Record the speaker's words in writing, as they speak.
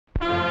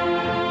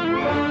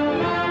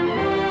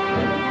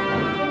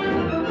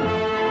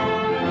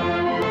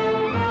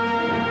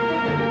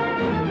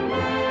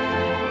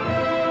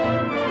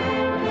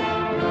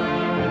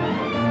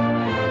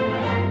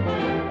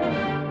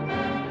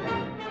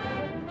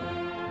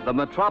The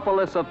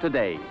metropolis of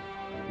today,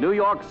 New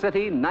York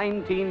City,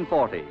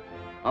 1940.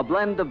 A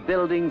blend of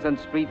buildings and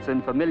streets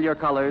in familiar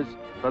colors,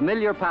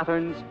 familiar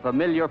patterns,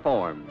 familiar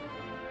forms.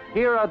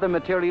 Here are the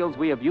materials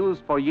we have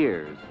used for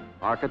years,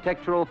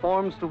 architectural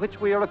forms to which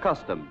we are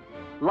accustomed,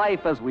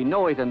 life as we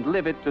know it and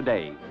live it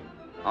today.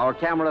 Our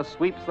camera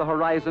sweeps the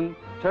horizon,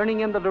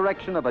 turning in the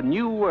direction of a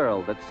new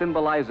world that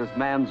symbolizes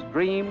man's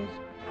dreams,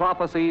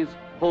 prophecies,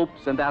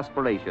 hopes, and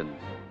aspirations.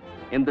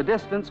 In the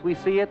distance, we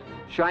see it,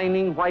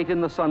 shining white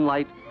in the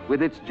sunlight,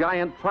 with its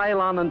giant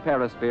Trilon and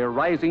perisphere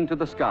rising to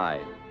the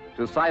sky,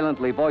 to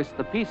silently voice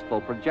the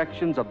peaceful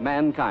projections of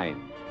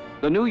mankind.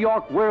 The New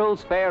York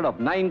World's Fair of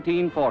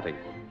 1940.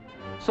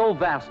 So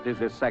vast is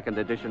this second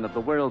edition of the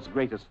world's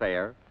greatest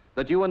fair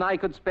that you and I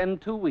could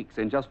spend 2 weeks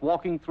in just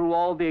walking through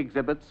all the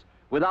exhibits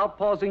without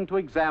pausing to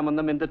examine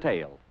them in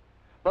detail.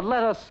 But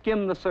let us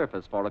skim the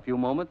surface for a few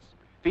moments,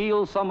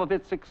 feel some of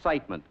its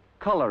excitement,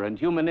 color, and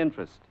human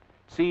interest,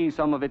 see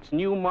some of its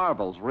new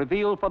marvels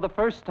revealed for the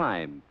first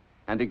time,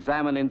 and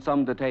examine in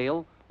some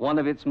detail one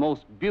of its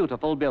most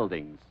beautiful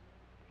buildings.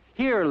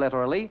 Here,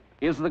 literally,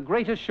 is the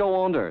greatest show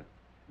on earth,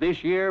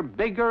 this year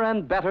bigger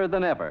and better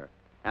than ever,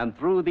 and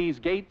through these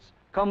gates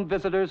come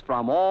visitors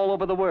from all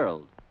over the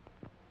world.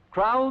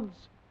 Crowds,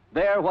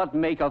 they're what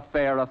make a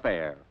fair a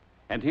fair.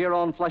 And here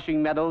on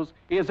Flushing Meadows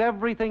is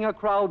everything a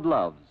crowd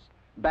loves.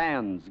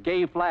 Bands,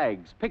 gay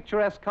flags,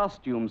 picturesque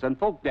costumes and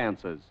folk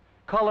dances,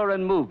 color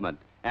and movement,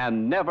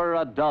 and never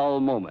a dull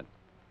moment.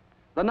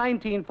 The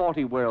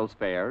 1940 World's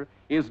Fair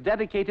is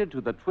dedicated to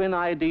the twin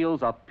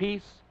ideals of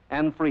peace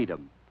and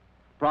freedom.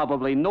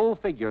 Probably no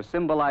figure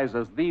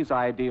symbolizes these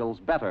ideals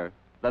better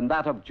than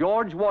that of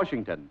George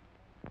Washington.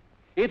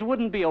 It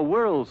wouldn't be a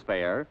World's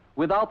Fair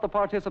without the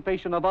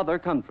participation of other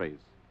countries.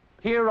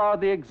 Here are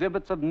the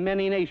exhibits of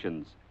many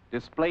nations,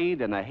 displayed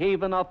in a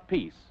haven of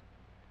peace.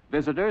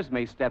 Visitors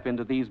may step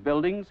into these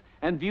buildings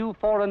and view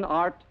foreign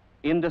art,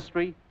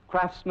 industry,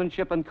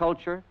 craftsmanship, and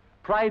culture,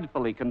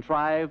 pridefully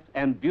contrived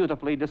and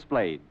beautifully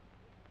displayed.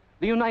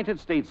 The United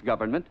States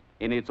government,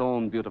 in its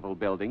own beautiful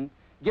building,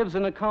 gives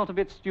an account of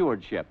its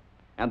stewardship,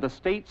 and the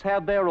states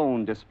have their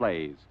own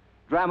displays,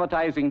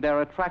 dramatizing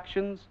their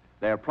attractions,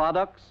 their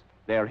products,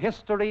 their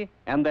history,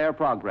 and their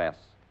progress.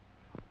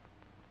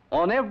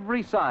 On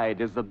every side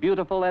is the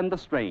beautiful and the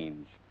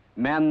strange.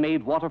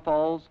 Man-made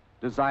waterfalls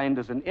designed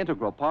as an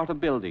integral part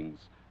of buildings,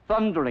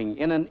 thundering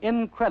in an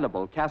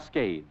incredible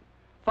cascade,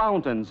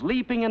 fountains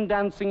leaping and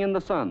dancing in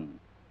the sun,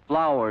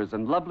 flowers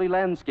and lovely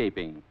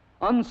landscaping,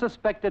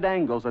 unsuspected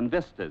angles and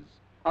vistas,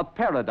 a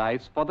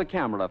paradise for the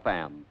camera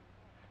fan.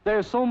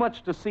 There's so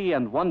much to see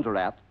and wonder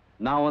at,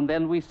 now and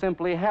then we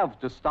simply have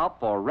to stop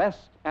for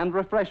rest and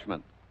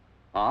refreshment.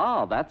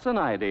 Ah, that's an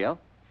idea.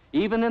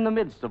 Even in the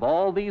midst of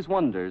all these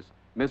wonders,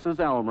 Mrs.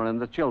 Elmer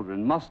and the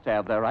children must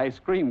have their ice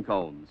cream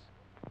cones.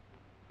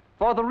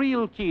 For the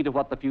real key to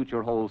what the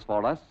future holds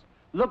for us,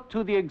 look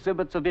to the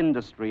exhibits of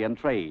industry and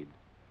trade.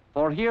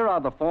 For here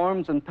are the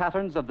forms and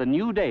patterns of the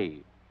new day,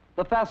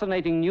 the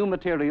fascinating new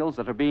materials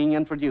that are being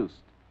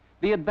introduced,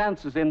 the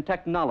advances in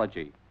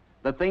technology,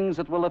 the things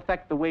that will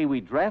affect the way we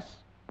dress,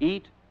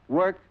 eat,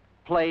 work,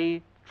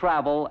 play,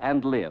 travel,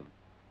 and live.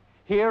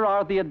 Here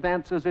are the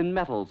advances in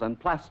metals and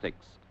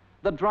plastics,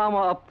 the drama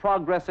of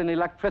progress in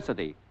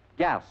electricity,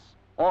 gas,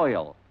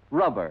 oil,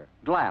 rubber,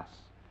 glass,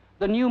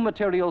 the new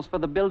materials for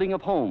the building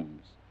of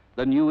homes,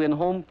 the new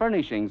in-home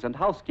furnishings and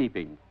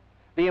housekeeping,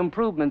 the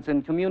improvements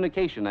in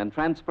communication and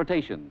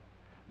transportation,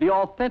 the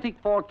authentic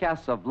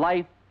forecasts of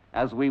life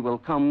as we will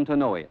come to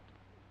know it.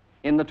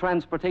 In the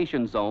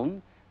transportation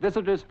zone,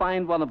 visitors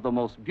find one of the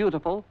most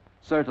beautiful,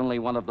 certainly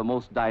one of the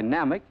most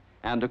dynamic,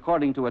 and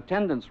according to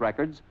attendance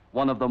records,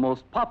 one of the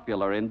most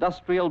popular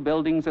industrial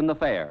buildings in the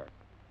fair,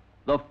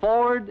 the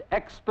Ford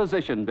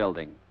Exposition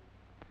Building.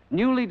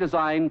 Newly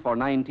designed for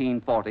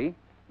 1940,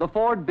 the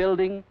Ford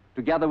building,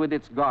 together with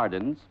its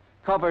gardens,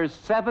 covers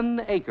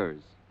 7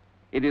 acres.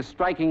 It is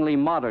strikingly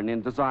modern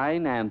in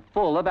design and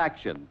full of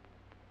action.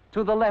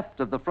 To the left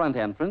of the front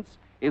entrance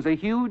is a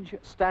huge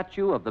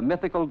statue of the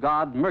mythical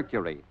god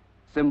Mercury,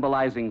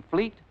 symbolizing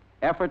fleet,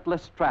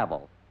 effortless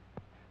travel.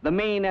 The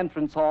main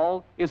entrance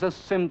hall is a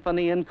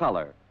symphony in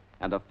color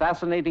and a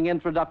fascinating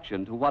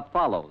introduction to what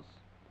follows.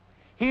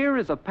 Here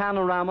is a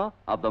panorama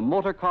of the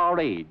motor car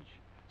age,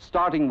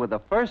 starting with the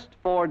first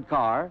Ford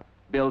car,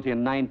 built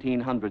in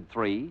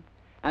 1903,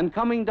 and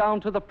coming down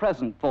to the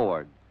present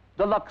Ford,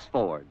 Deluxe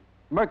Ford,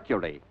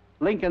 Mercury,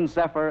 Lincoln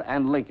Zephyr,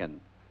 and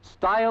Lincoln,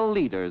 style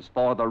leaders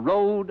for the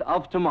road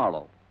of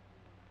tomorrow.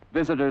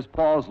 Visitors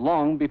pause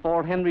long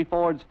before Henry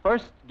Ford's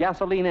first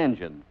gasoline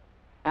engine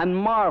and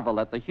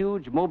marvel at the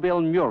huge Mobile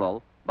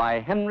mural by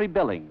Henry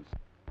Billings,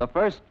 the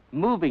first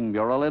moving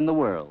mural in the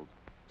world,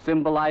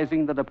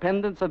 symbolizing the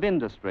dependence of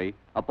industry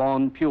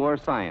upon pure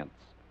science.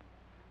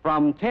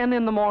 From 10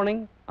 in the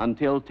morning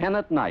until 10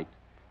 at night,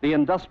 the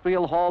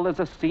industrial hall is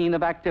a scene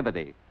of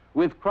activity,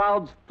 with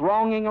crowds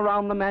thronging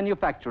around the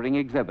manufacturing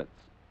exhibits.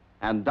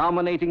 And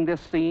dominating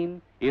this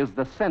scene is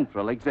the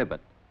central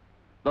exhibit,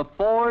 the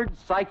Ford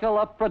Cycle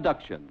of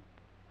Production,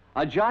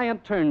 a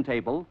giant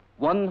turntable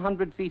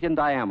 100 feet in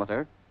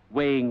diameter,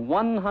 weighing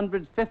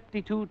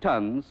 152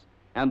 tons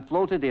and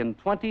floated in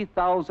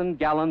 20,000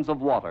 gallons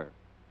of water.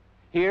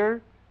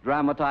 Here,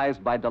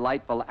 dramatized by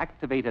delightful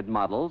activated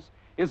models,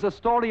 is the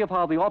story of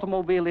how the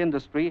automobile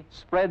industry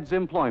spreads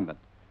employment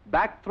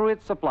back through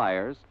its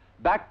suppliers,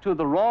 back to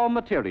the raw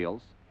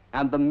materials,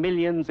 and the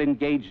millions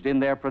engaged in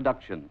their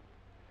production.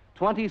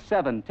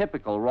 27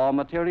 typical raw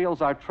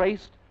materials are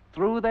traced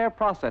through their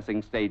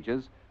processing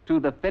stages to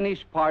the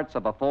finished parts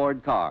of a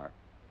Ford car.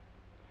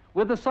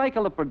 With the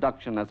cycle of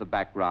production as a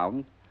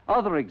background,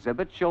 other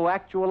exhibits show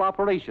actual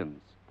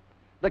operations: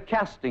 the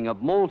casting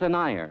of molten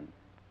iron,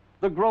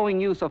 the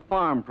growing use of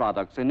farm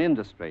products in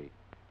industry,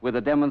 with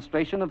a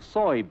demonstration of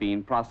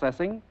soybean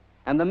processing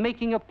and the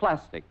making of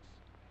plastics,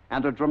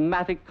 and a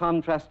dramatic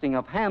contrasting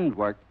of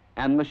handwork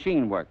and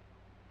machine work.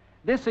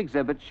 This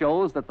exhibit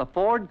shows that the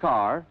Ford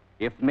car,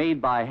 if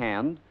made by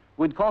hand,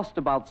 would cost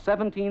about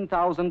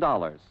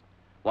 $17,000,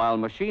 while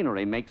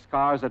machinery makes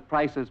cars at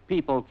prices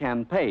people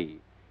can pay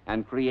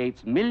and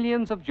creates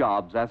millions of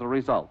jobs as a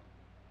result.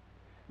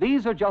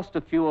 These are just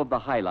a few of the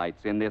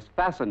highlights in this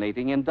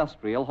fascinating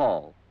industrial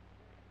hall.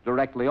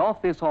 Directly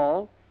off this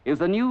hall is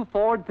the new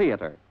Ford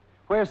Theater,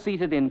 where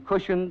seated in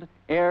cushioned,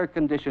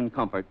 air-conditioned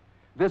comfort,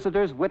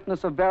 visitors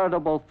witness a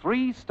veritable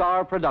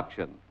three-star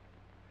production.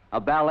 A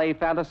ballet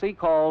fantasy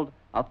called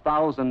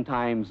 1,000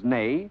 Times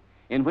Nay,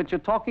 in which a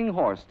talking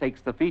horse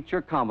takes the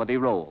feature comedy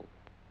role.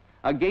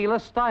 A gala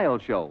style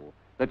show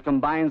that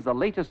combines the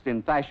latest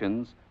in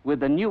fashions with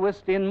the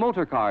newest in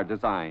motor car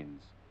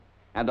designs.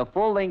 And a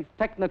full-length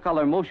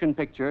Technicolor motion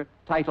picture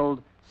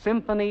titled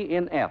Symphony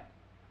in F,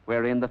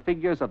 wherein the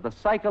figures of the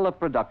cycle of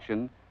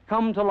production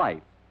come to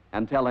life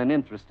and tell an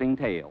interesting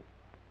tale.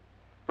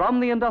 From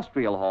the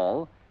industrial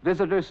hall,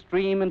 visitors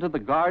stream into the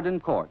garden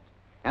court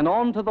and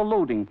onto the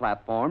loading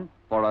platform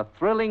for a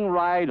thrilling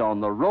ride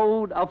on the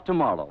road of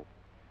tomorrow,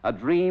 a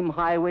dream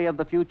highway of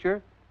the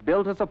future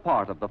built as a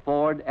part of the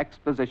Ford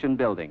Exposition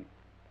Building.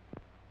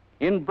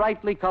 In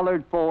brightly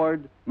colored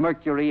Ford,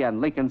 Mercury, and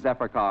Lincoln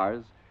Zephyr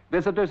cars,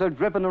 visitors are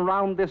driven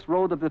around this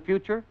road of the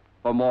future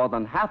for more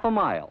than half a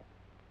mile.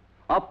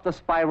 Up the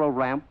spiral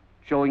ramp,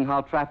 showing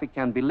how traffic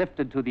can be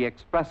lifted to the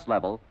express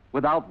level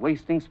without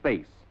wasting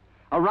space.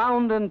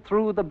 Around and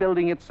through the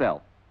building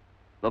itself.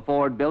 The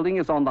Ford building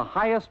is on the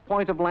highest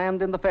point of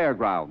land in the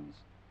fairgrounds,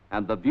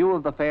 and the view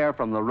of the fair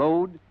from the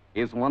road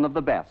is one of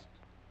the best.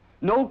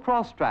 No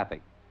cross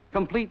traffic,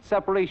 complete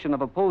separation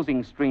of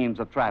opposing streams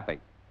of traffic.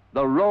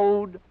 The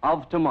road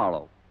of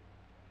tomorrow.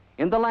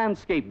 In the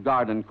landscape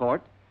garden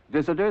court,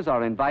 visitors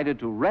are invited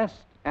to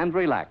rest and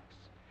relax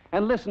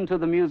and listen to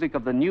the music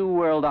of the New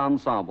World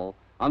Ensemble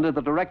under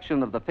the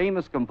direction of the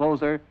famous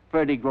composer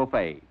Ferdy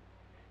Grofé.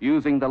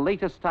 Using the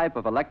latest type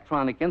of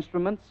electronic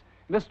instruments,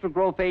 Mr.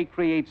 Grofé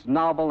creates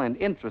novel and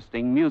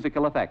interesting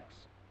musical effects.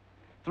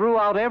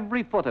 Throughout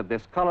every foot of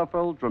this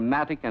colorful,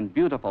 dramatic, and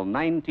beautiful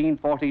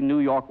 1940 New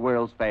York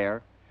World's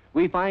Fair,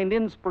 we find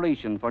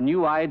inspiration for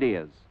new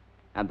ideas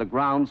and the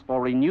grounds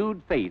for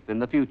renewed faith in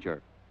the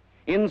future.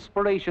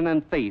 Inspiration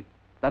and faith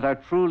that are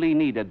truly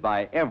needed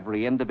by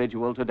every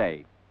individual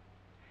today.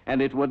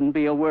 And it wouldn't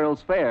be a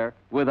World's Fair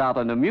without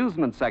an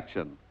amusement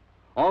section.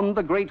 On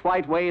the Great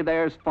White Way,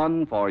 there's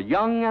fun for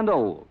young and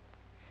old.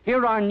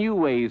 Here are new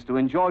ways to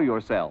enjoy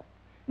yourself,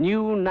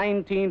 new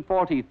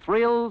 1940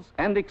 thrills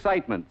and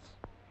excitements.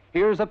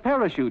 Here's a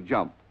parachute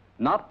jump,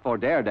 not for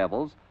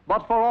daredevils,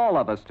 but for all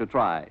of us to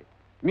try.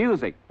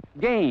 Music,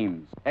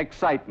 games,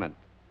 excitement.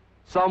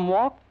 Some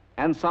walk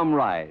and some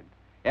ride.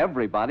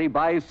 Everybody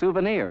buys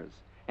souvenirs,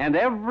 and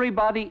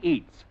everybody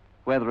eats,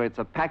 whether it's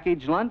a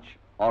packaged lunch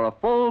or a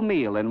full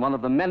meal in one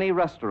of the many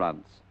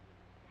restaurants.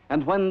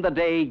 And when the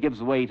day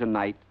gives way to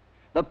night,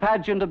 the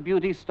pageant of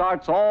beauty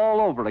starts all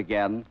over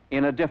again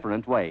in a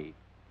different way.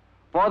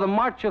 For the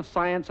march of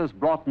science has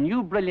brought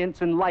new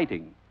brilliance in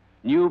lighting,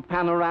 new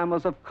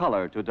panoramas of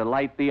color to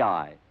delight the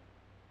eye.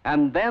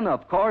 And then,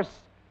 of course,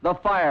 the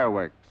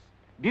fireworks,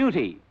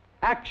 beauty,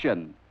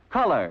 action,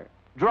 color,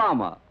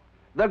 drama,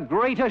 the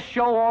greatest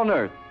show on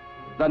earth,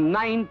 the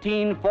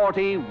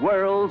 1940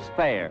 World's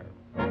Fair.